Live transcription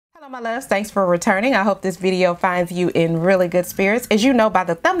Hello my loves, thanks for returning. I hope this video finds you in really good spirits. As you know by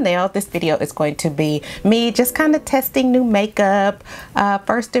the thumbnail, this video is going to be me just kind of testing new makeup,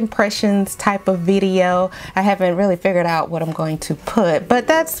 first impressions type of video. I haven't really figured out what I'm going to put, but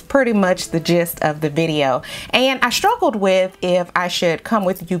that's pretty much the gist of the video. And I struggled with if I should come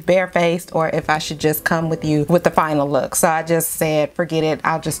with you barefaced or if I should just come with you with the final look. So I just said, forget it,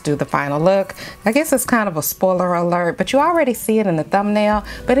 I'll just do the final look. I guess it's kind of a spoiler alert, but you already see it in the thumbnail.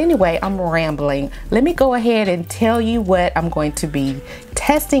 But anyway, I'm rambling. Let me go ahead and tell you what I'm going to be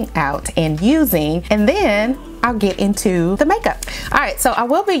testing out and using, and then I'll get into the makeup. All right, so I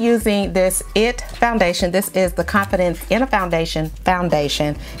will be using this IT foundation. This is the Confidence in a Foundation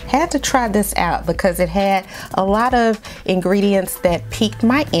foundation. Had to try this out because it had a lot of ingredients that piqued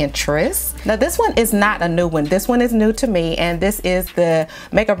my interest. Now this one is not a new one. This one is new to me, and this is the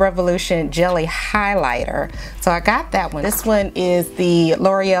Makeup Revolution Jelly Highlighter. So I got that one. This one is the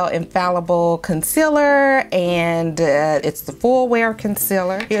L'Oreal Infallible Concealer, and it's the Full Wear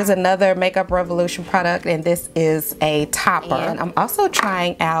Concealer. Here's another Makeup Revolution product, and this is a topper. And I'm also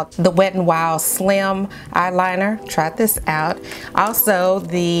trying out the Wet n Wild Slim eyeliner. Tried this out. Also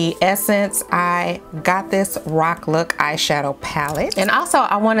the Essence I Got This Rock Look eyeshadow palette. And also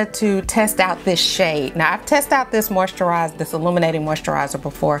I wanted to test out this shade. Now I've tested out this moisturizer, this illuminating moisturizer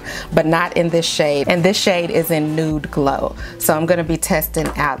before, but not in this shade. And this shade is in Nude Glow. So I'm gonna be testing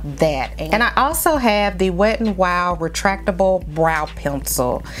out that. And I also have the Wet n Wild retractable brow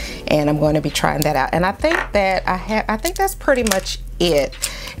pencil, and I'm going to be trying that out. And I think that I think that's pretty much it.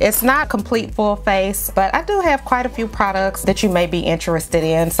 It's not complete full face, but I do have quite a few products that you may be interested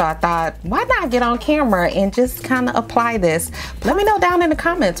in. So I thought, why not get on camera and just kind of apply this? Let me know down in the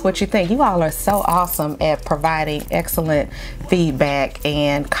comments what you think. You all are so awesome at providing excellent feedback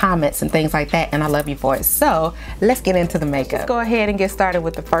and comments and things like that, and I love you for it. So let's get into the makeup. Let's go ahead and get started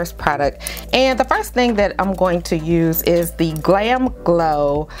with the first product. And the first thing that I'm going to use is the Glam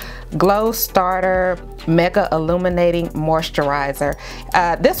Glow Glow Starter Mega Illuminating Moisturizer.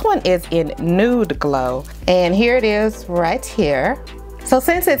 This one is in Nude Glow, and here it is right here. So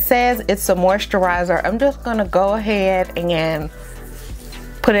since it says it's a moisturizer, I'm just gonna go ahead and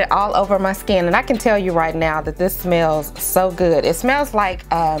put it all over my skin. And I can tell you right now that this smells so good. It smells like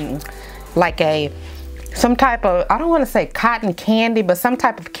some type of, I don't want to say cotton candy, but some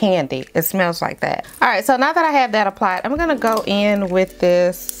type of candy. It smells like that. All right, so now that I have that applied, I'm gonna go in with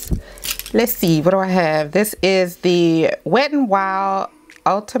this. Let's see, what do I have? This is the Wet n Wild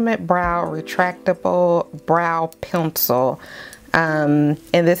Ultimate Brow Retractable Brow Pencil. And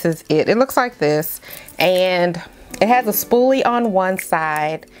this is it. It looks like this, and it has a spoolie on one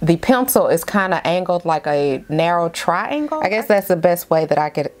side. The pencil is kind of angled like a narrow triangle. I guess that's the best way that I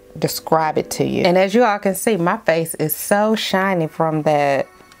could describe it to you. And as you all can see, my face is so shiny from that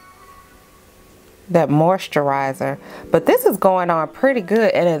moisturizer. But this is going on pretty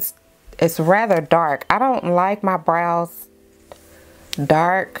good, and it's rather dark. I don't like my brows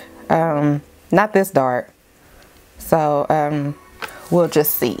dark, not this dark. So we'll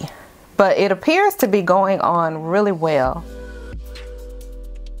just see. But it appears to be going on really well.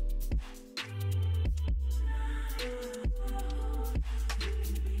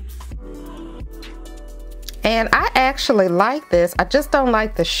 And I actually like this. I just don't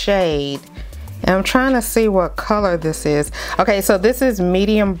like the shade. And I'm trying to see what color this is. Okay, so this is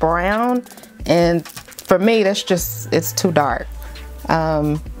medium brown, and for me that's just, it's too dark.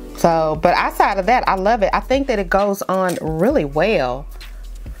 But outside of that, I love it. I think that it goes on really well.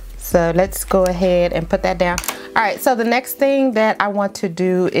 So let's go ahead and put that down. All right, so the next thing that I want to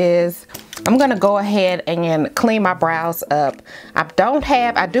do is I'm gonna go ahead and clean my brows up.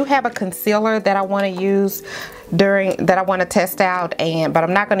 I do have a concealer that I want to use that I want to test out, but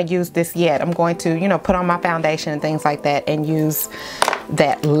I'm not going to use this yet. I'm going to, you know, put on my foundation and things like that and use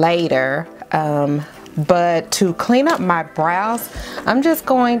that later. But to clean up my brows, I'm just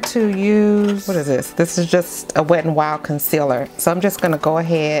going to use, what is this? This is just a Wet n Wild concealer. So I'm just going to go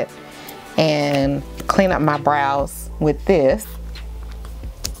ahead and clean up my brows with this.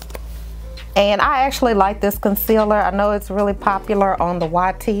 And I actually like this concealer. I know it's really popular on the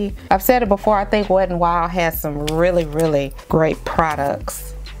YT. I've said it before, I think Wet n Wild has some really, really great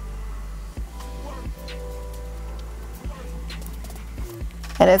products.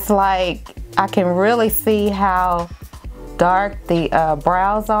 And it's like, I can really see how dark the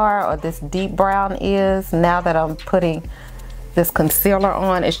brows are, or this deep brown is, now that I'm putting this concealer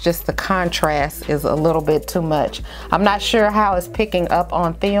on. It's just the contrast is a little bit too much. I'm not sure how it's picking up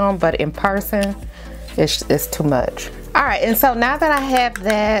on film, but in person, it's too much. All right, and so now that I have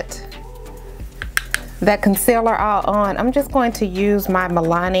that that concealer all on, I'm just going to use my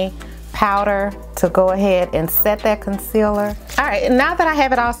Milani powder to go ahead and set that concealer. All right, now that I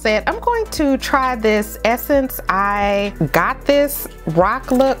have it all set, I'm going to try this Essence I Got This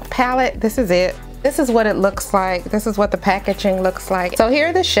Rock Look palette. This is it. This is what it looks like. This is what the packaging looks like. So here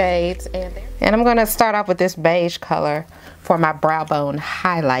are the shades, and I'm gonna start off with this beige color for my brow bone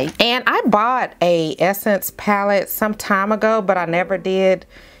highlight. And I bought a Essence palette some time ago, but I never did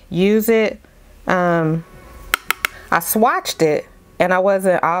use it. I swatched it and I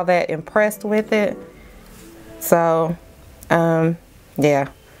wasn't all that impressed with it. So yeah,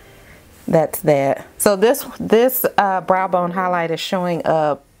 that's that. So this brow bone highlight is showing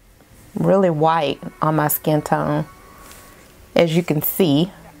up really white on my skin tone, as you can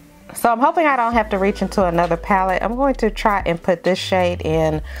see. So I'm hoping I don't have to reach into another palette. I'm going to try and put this shade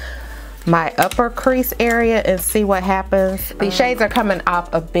in my upper crease area and see what happens. These shades are coming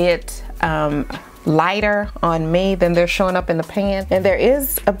off a bit lighter on me than they're showing up in the pan, and there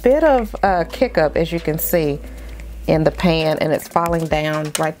is a bit of kick up, as you can see, in the pan, and it's falling down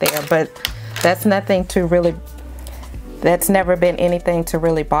right there, but that's nothing to really, that's never been anything to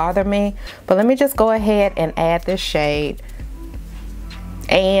really bother me. But let me just go ahead and add this shade.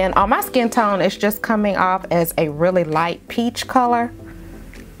 And on my skin tone, it's just coming off as a really light peach color.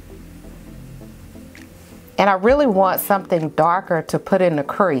 And I really want something darker to put in the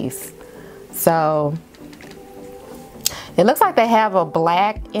crease. So it looks like they have a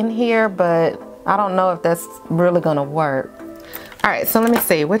black in here, but I don't know if that's really gonna work. All right, so let me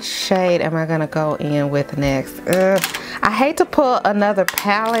see, which shade am I gonna go in with next? I hate to pull another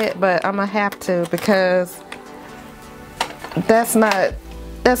palette, but I'm gonna have to, because that's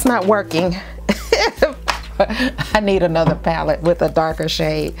not working. I need another palette with a darker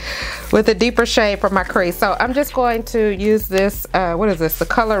shade, with a deeper shade for my crease. So I'm just going to use this, what is this? The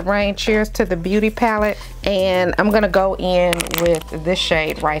Color Rain Cheers to the Beauty palette. And I'm gonna go in with this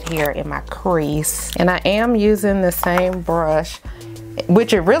shade right here in my crease. And I am using the same brush,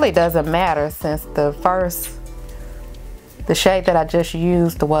 which it really doesn't matter since the shade that I just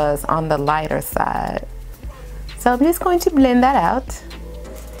used was on the lighter side. So I'm just going to blend that out.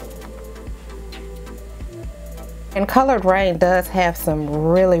 And Colored Rain does have some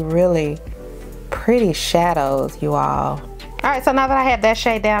really, really pretty shadows, you all. All right, so now that I have that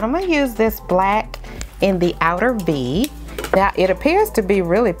shade down, I'm gonna use this black in the outer V. Now, it appears to be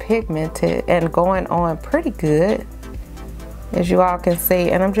really pigmented and going on pretty good, as you all can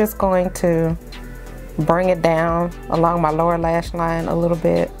see. And I'm just going to bring it down along my lower lash line a little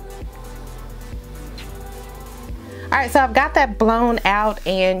bit. All right, so I've got that blown out,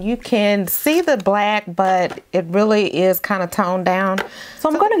 and you can see the black, but it really is kind of toned down. So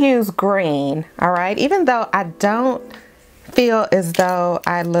I'm going to use green, all right? Even though I don't feel as though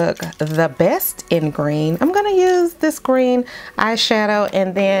I look the best in green, I'm going to use this green eyeshadow,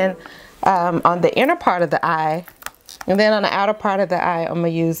 and then on the inner part of the eye, and then on the outer part of the eye, I'm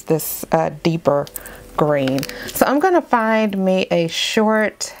going to use this deeper green. So I'm going to find me a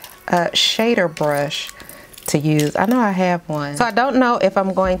short shader brush to use. I know I have one. So I don't know if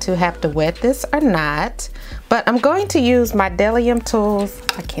I'm going to have to wet this or not, but I'm going to use my Delium Tools.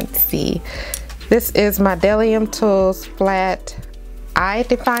 I can't see. This is my Delium Tools flat eye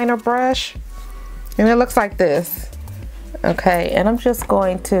definer brush, and it looks like this. Okay, and I'm just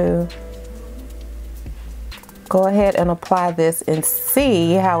going to go ahead and apply this and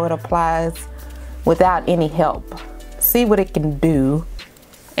see how it applies without any help. See what it can do.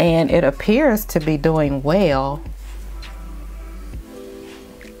 And it appears to be doing well.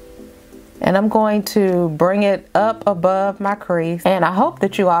 And I'm going to bring it up above my crease. And I hope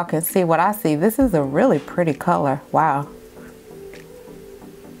that you all can see what I see. This is a really pretty color. Wow.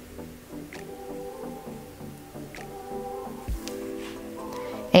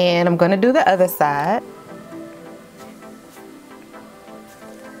 And I'm going to do the other side.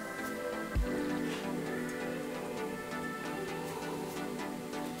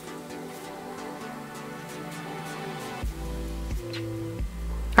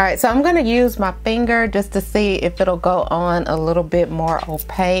 All right, so I'm gonna use my finger just to see if it'll go on a little bit more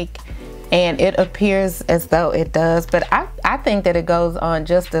opaque, and it appears as though it does, but I think that it goes on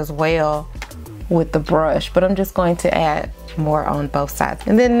just as well with the brush, but I'm just going to add more on both sides.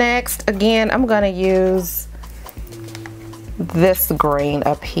 And then next, again, I'm gonna use this green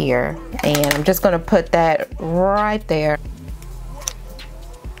up here, and I'm just gonna put that right there.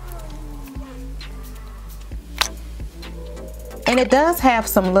 And it does have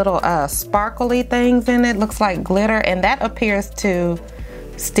some little sparkly things in it, looks like glitter, and that appears to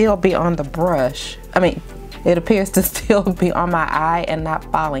still be on the brush. I mean, it appears to still be on my eye and not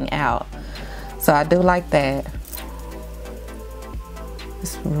falling out. So I do like that.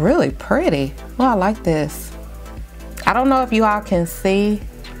 It's really pretty. Oh, I like this. I don't know if you all can see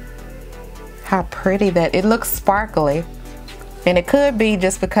how pretty that it looks, sparkly. And it could be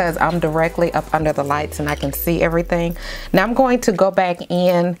just because I'm directly up under the lights and I can see everything. Now I'm going to go back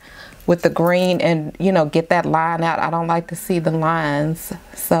in with the green and, you know, get that line out. I don't like to see the lines.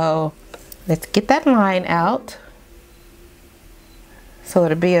 So let's get that line out so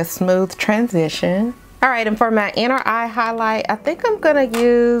it'll be a smooth transition. All right, and for my inner eye highlight, I think I'm gonna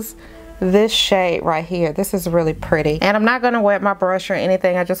use this shade right here. This is really pretty. And I'm not gonna wet my brush or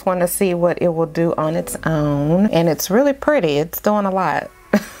anything. I just want to see what it will do on its own. And it's really pretty. It's doing a lot.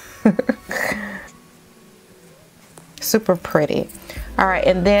 Super pretty. All right,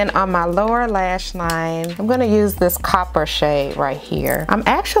 and then on my lower lash line, I'm gonna use this copper shade right here. I'm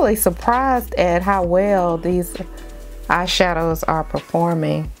actually surprised at how well these eyeshadows are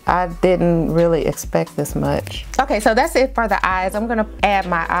performing. I didn't really expect this much. Okay, so that's it for the eyes. I'm gonna add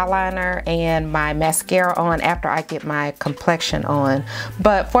my eyeliner and my mascara on after I get my complexion on.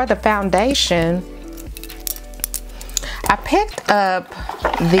 But for the foundation, I picked up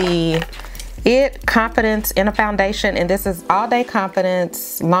the IT Confidence in a foundation, and this is All Day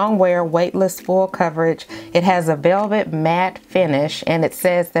Confidence Long Wear Weightless Full Coverage. It has a velvet matte finish, and it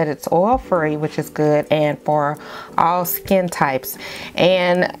says that it's oil free, which is good, and for all skin types.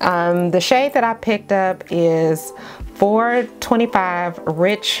 And the shade that I picked up is 425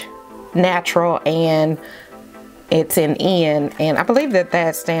 Rich Natural, and it's in N, and I believe that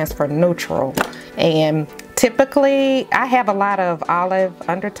that stands for neutral. And typically, I have a lot of olive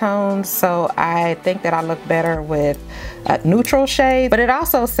undertones, so I think that I look better with a neutral shade. But it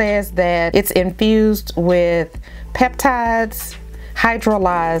also says that it's infused with peptides,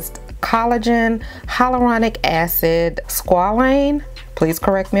 hydrolyzed collagen, hyaluronic acid, squalane, please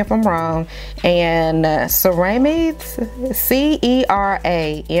correct me if I'm wrong, and ceramides, C-E-R-A-M-I-D-E-S.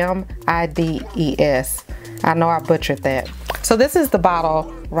 I know I butchered that. So this is the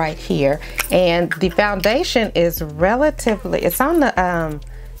bottle right here, and the foundation is relatively, it's on the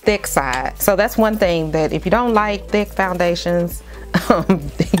thick side. So that's one thing that if you don't like thick foundations,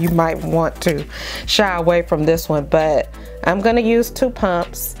 you might want to shy away from this one. But I'm gonna use 2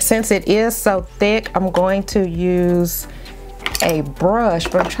 pumps. Since it is so thick, I'm going to use a brush,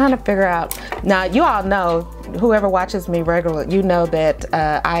 but I'm trying to figure out. Now, you all know, whoever watches me regularly, you know that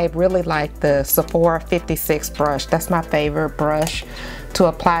I really like the Sephora 56 brush. That's my favorite brush to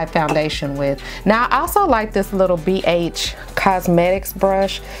apply foundation with. Now, I also like this little BH Cosmetics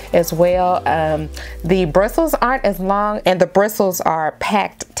brush as well. The bristles aren't as long, and the bristles are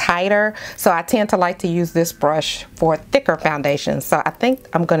packed tighter, so I tend to like to use this brush for thicker foundations. So I think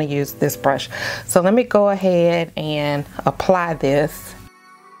I'm going to use this brush. So let me go ahead and apply this.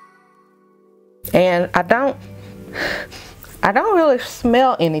 And I don't really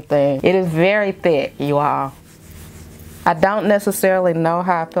smell anything. It is very thick, you all. I don't necessarily know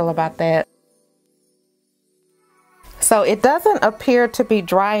how I feel about that. So it doesn't appear to be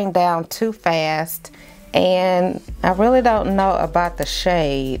drying down too fast, and I really don't know about the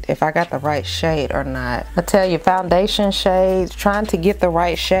shade, if I got the right shade or not. I tell you, foundation shades, trying to get the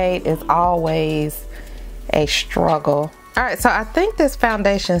right shade is always a struggle. All right, so I think this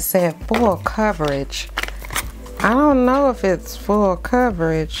foundation said full coverage. I don't know if it's full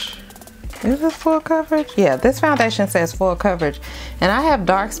coverage. Is it full coverage? Yeah, this foundation says full coverage. And I have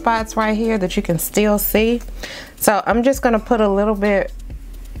dark spots right here that you can still see. So I'm just gonna put a little bit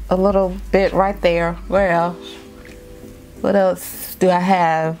right there. Where else? What else do I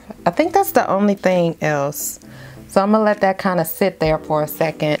have? I think that's the only thing else. So I'm gonna let that kind of sit there for a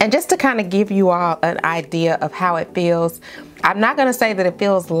second. And just to kind of give you all an idea of how it feels, I'm not gonna say that it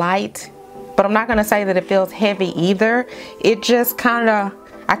feels light, but I'm not gonna say that it feels heavy either. It just kind of,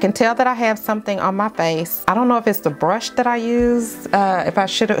 I can tell that I have something on my face. I don't know if it's the brush that I use, if I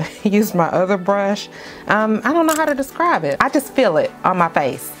should have used my other brush. I don't know how to describe it. I just feel it on my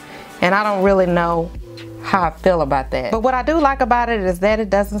face, and I don't really know how I feel about that. But what I do like about it is that it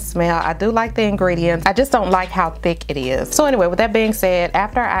doesn't smell. I do like the ingredients. I just don't like how thick it is. So anyway, with that being said,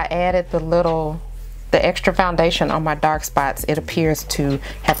 after I added the extra foundation on my dark spots, it appears to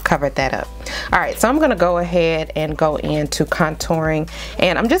have covered that up. All right, so I'm gonna go ahead and go into contouring,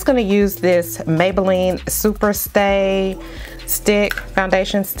 and I'm just gonna use this Maybelline SuperStay stick,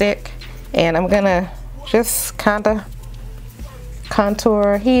 foundation stick, and I'm gonna just kind of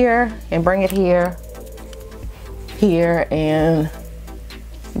contour here and bring it here, and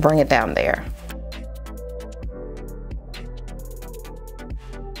bring it down there.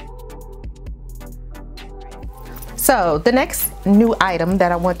 So the next new item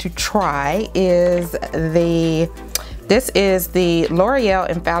that I want to try is this is the L'Oreal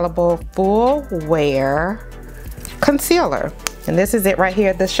Infallible Full Wear Concealer. And this is it right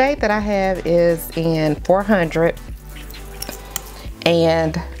here. The shade that I have is in 400.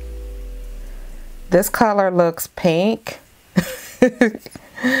 And this color looks pink.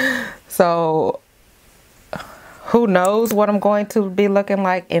 So who knows what I'm going to be looking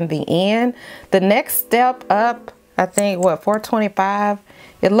like in the end. The next step up, I think, what, 425?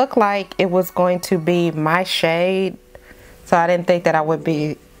 It looked like it was going to be my shade. So I didn't think that I would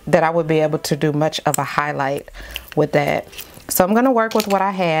be able to do much of a highlight with that. So I'm going to work with what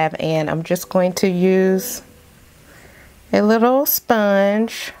I have, and I'm just going to use a little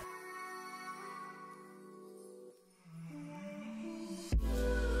sponge.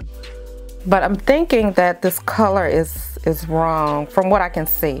 But I'm thinking that this color is wrong from what I can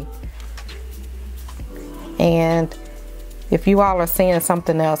see. And if you all are seeing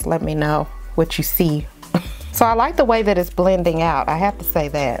something else, let me know what you see. So I like the way that it's blending out, I have to say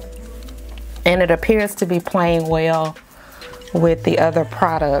that. And it appears to be playing well with the other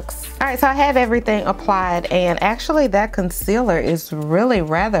products. All right, so I have everything applied, and actually that concealer is really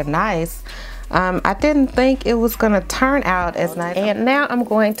rather nice. I didn't think it was gonna turn out as nice. And now I'm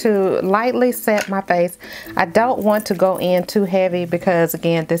going to lightly set my face. I don't want to go in too heavy because,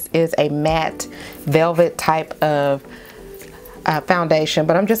 again, this is a matte velvet type of foundation,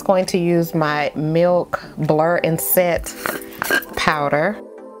 but I'm just going to use my Milk Blur and Set powder.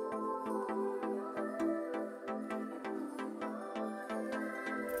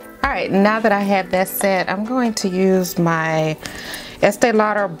 All right, now that I have that set, I'm going to use my Estee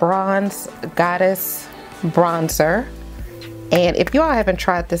Lauder Bronze Goddess Bronzer. And if you all haven't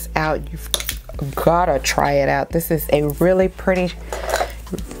tried this out, you've gotta try it out. This is a really pretty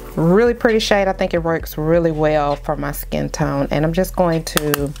shade. I think it works really well for my skin tone. And I'm just going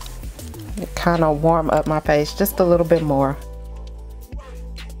to kind of warm up my face just a little bit more.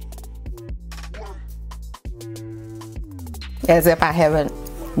 As if I haven't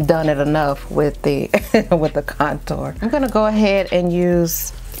done it enough with the with the contour. I'm gonna go ahead and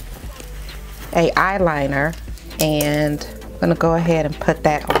use a eyeliner, and I'm gonna go ahead and put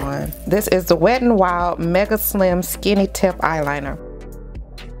that on. This is the Wet n Wild MegaSlim Skinny Tip Eyeliner.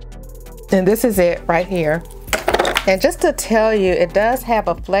 And this is it right here. And just to tell you, it does have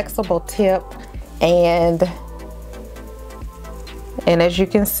a flexible tip, and as you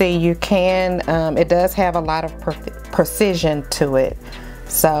can see, you can, it does have a lot of precision to it.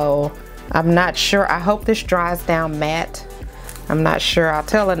 So I'm not sure. I hope this dries down matte. I'm not sure.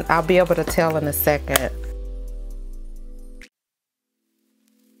 I'll be able to tell in a second.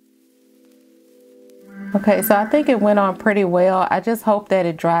 Okay, so I think it went on pretty well. I just hope that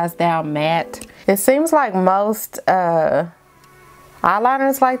it dries down matte. It seems like most eyeliners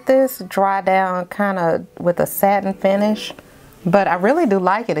like this dry down kind of with a satin finish, but I really do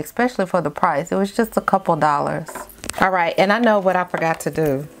like it, especially for the price. It was just a couple dollars. All right, and I know what I forgot to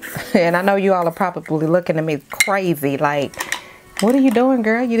do. And I know you all are probably looking at me crazy, like, what are you doing,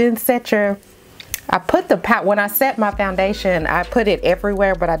 girl? You didn't set your... I put when I set my foundation, I put it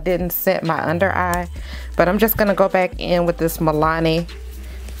everywhere, but I didn't set my under eye. But I'm just gonna go back in with this Milani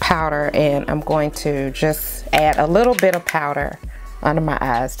powder, and I'm going to just add a little bit of powder under my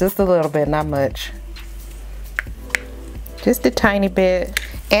eyes. Just a little bit, not much. Just a tiny bit.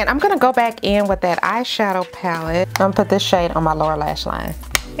 And I'm gonna go back in with that eyeshadow palette. I'm gonna put this shade on my lower lash line.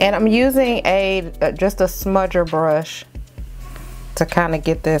 And I'm using just a smudger brush to kind of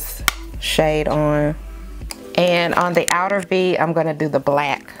get this shade on. And on the outer V, I'm gonna do the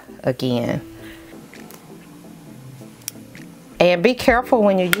black again. And be careful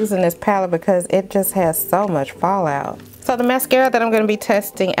when you're using this palette because it just has so much fallout. So the mascara that I'm going to be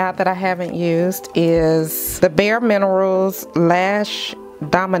testing out that I haven't used is the BAREMINERALS Lash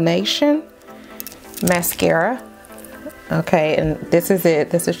Domination mascara. Okay, and this is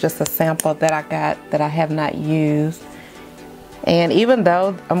it. This is just a sample that I got that I have not used. And even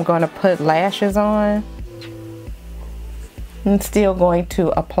though I'm going to put lashes on, I'm still going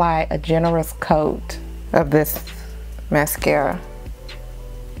to apply a generous coat of this mascara.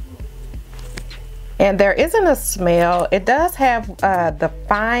 And there isn't a smell. It does have the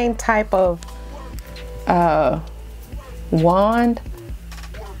fine type of wand,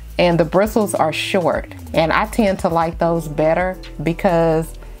 and the bristles are short. And I tend to like those better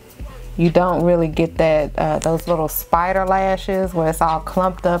because you don't really get that those little spider lashes where it's all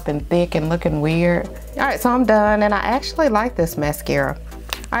clumped up and thick and looking weird. All right, so I'm done, and I actually like this mascara.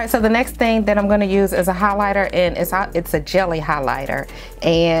 All right, so the next thing that I'm going to use is a highlighter, and it's a jelly highlighter,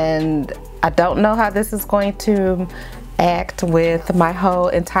 and I don't know how this is going to act with my whole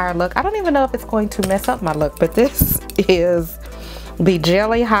entire look. I don't even know if it's going to mess up my look, but this is the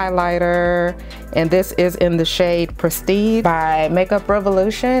jelly highlighter, and this is in the shade Prestige by Makeup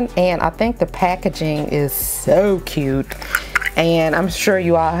Revolution, and I think the packaging is so cute, and I'm sure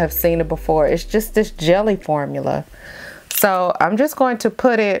you all have seen it before. It's just this jelly formula. So I'm just going to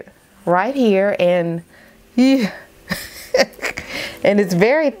put it right here, and yeah. And it's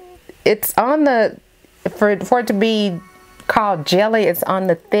on the, for it to be called jelly, it's on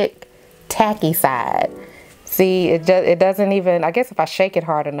the thick, tacky side. See, it doesn't even, I guess if I shake it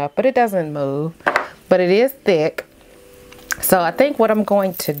hard enough, but it doesn't move. But it is thick. So I think what I'm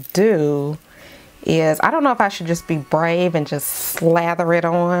going to do is, I don't know if I should just be brave and just slather it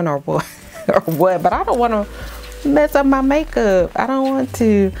on or what, but I don't want to mess up my makeup. I don't want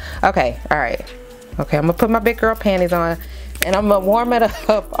to. Okay, all right. Okay, I'm gonna put my big girl panties on, and I'm gonna warm it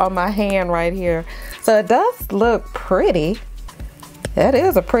up on my hand right here. So it does look pretty. That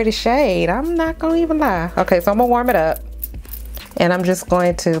is a pretty shade. I'm not gonna even lie. Okay, so I'm gonna warm it up, and I'm just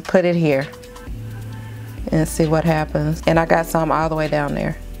going to put it here and see what happens. And I got some all the way down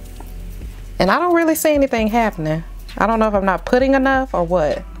there, and I don't really see anything happening. I don't know if I'm not putting enough or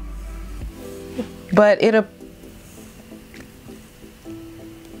what, but it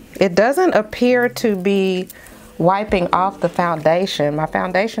doesn't appear to be wiping off the foundation. My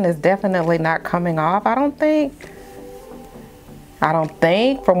foundation is definitely not coming off, I don't think,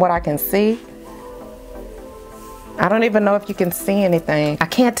 from what I can see. I don't even know if you can see anything. I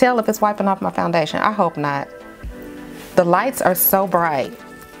can't tell if it's wiping off my foundation. I hope not. The lights are so bright.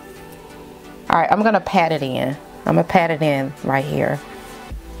 All right, I'm gonna pat it in. I'm gonna pat it in right here.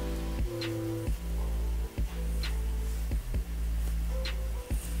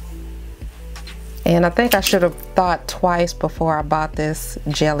 And I think I should have thought twice before I bought this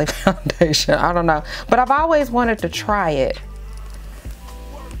jelly foundation. I don't know, but I've always wanted to try it.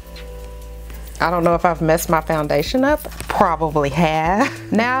 I don't know if I've messed my foundation up. Probably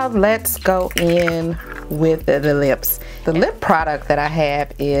have. Now let's go in with the lips. The lip product that I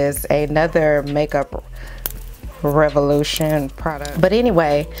have is another Makeup Revolution product. But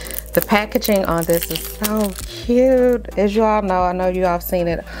anyway, the packaging on this is so cute. As you all know, I know you all have seen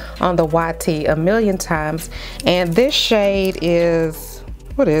it on the YT a million times. And this shade is,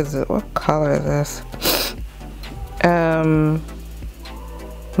 what is it? What color is this?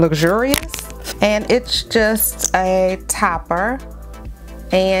 Luxurious. And it's just a topper,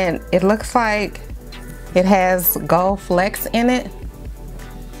 and it looks like it has gold flecks in it,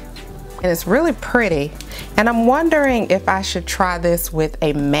 and it's really pretty. And I'm wondering if I should try this with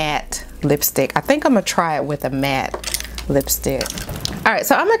a matte lipstick. I think I'm gonna try it with a matte lipstick. All right,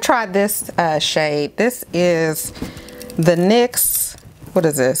 so I'm gonna try this shade. This is the NYX, what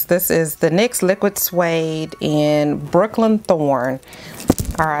is this? This is the NYX Liquid Suede in Brooklyn Thorn.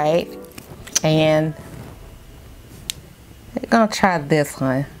 All right. And I'm gonna try this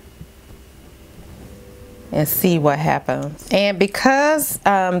one and see what happens. And because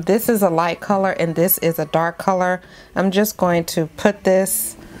this is a light color and this is a dark color, I'm just going to put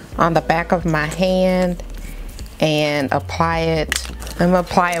this on the back of my hand and apply it. I'm gonna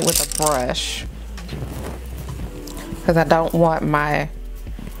apply it with a brush because I don't want my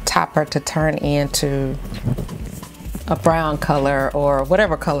topper to turn into a brown color or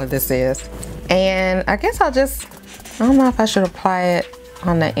whatever color this is. And I guess I don't know if I should apply it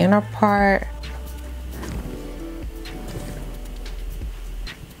on the inner part.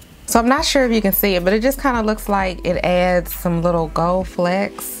 So I'm not sure if you can see it, but it just kind of looks like it adds some little gold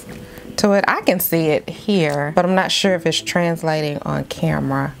flecks to it. I can see it here, but I'm not sure if it's translating on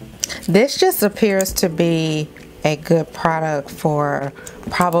camera. This just appears to be a good product for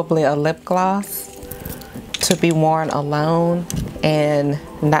probably a lip gloss to be worn alone, and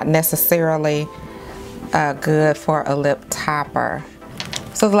not necessarily good for a lip topper.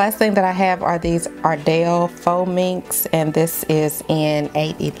 So the last thing that I have are these Ardell Faux Minks, and this is in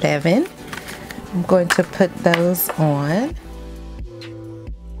 811. I'm going to put those on.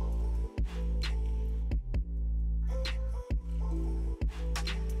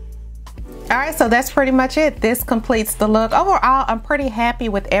 All right, so that's pretty much it. This completes the look. Overall, I'm pretty happy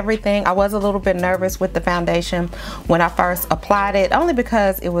with everything. I was a little bit nervous with the foundation when I first applied it, only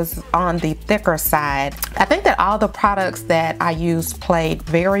because it was on the thicker side. I think that all the products that I used played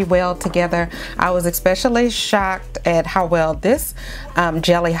very well together. I was especially shocked at how well this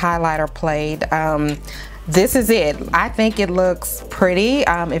jelly highlighter played. this is it. I think it looks pretty.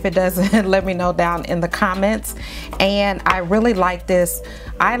 If it doesn't, let me know down in the comments. And I really like this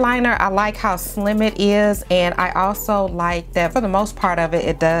eyeliner. I like how slim it is, and I also like that for the most part of it,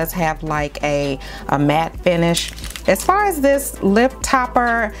 it does have like a matte finish. As far as this lip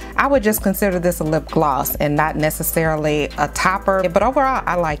topper, I would just consider this a lip gloss and not necessarily a topper, but overall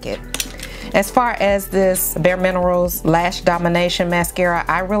I like it. As far as this Bare Minerals Lash Domination mascara,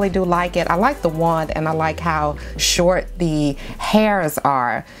 I really do like it. I like the wand, and I like how short the hairs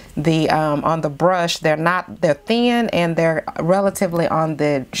are. On the brush, they're thin and they're relatively on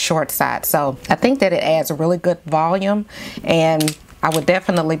the short side. So I think that it adds a really good volume, and I would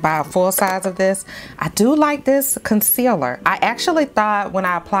definitely buy a full size of this. I do like this concealer. I actually thought when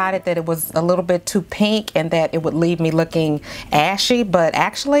I applied it that it was a little bit too pink and that it would leave me looking ashy, but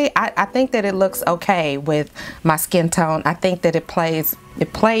actually I think that it looks okay with my skin tone. I think that it played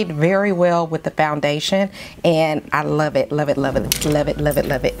very well with the foundation, and I love it, love it, love it, love it, love it,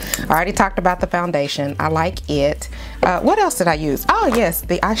 love it. I already talked about the foundation. I like it. What else did I use? Oh yes,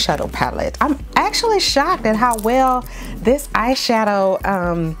 the eyeshadow palette. I'm actually shocked at how well this eyeshadow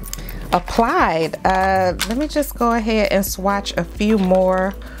applied. Let me just go ahead and swatch a few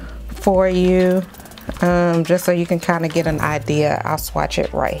more for you, just so you can kind of get an idea. I'll swatch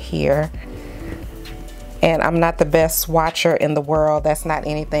it right here. And I'm not the best swatcher in the world. That's not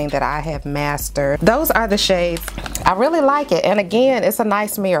anything that I have mastered. Those are the shades. I really like it. And again, it's a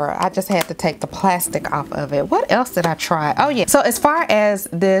nice mirror. I just had to take the plastic off of it. What else did I try? Oh yeah. So as far as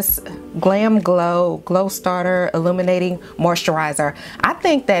this Glam Glow Starter Illuminating Moisturizer, I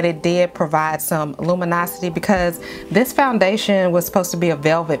think that it did provide some luminosity, because this foundation was supposed to be a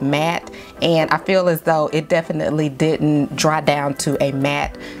velvet matte, and I feel as though it definitely didn't dry down to a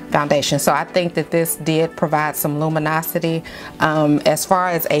matte foundation. So I think that this did provide some luminosity. As far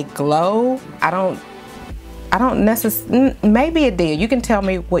as a glow, I don't necessarily, maybe it did. You can tell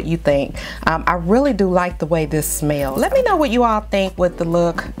me what you think. I really do like the way this smells. Let me know what you all think with the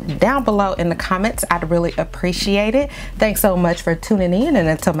look down below in the comments. I'd really appreciate it. Thanks so much for tuning in, and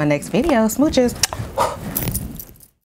until my next video, smooches.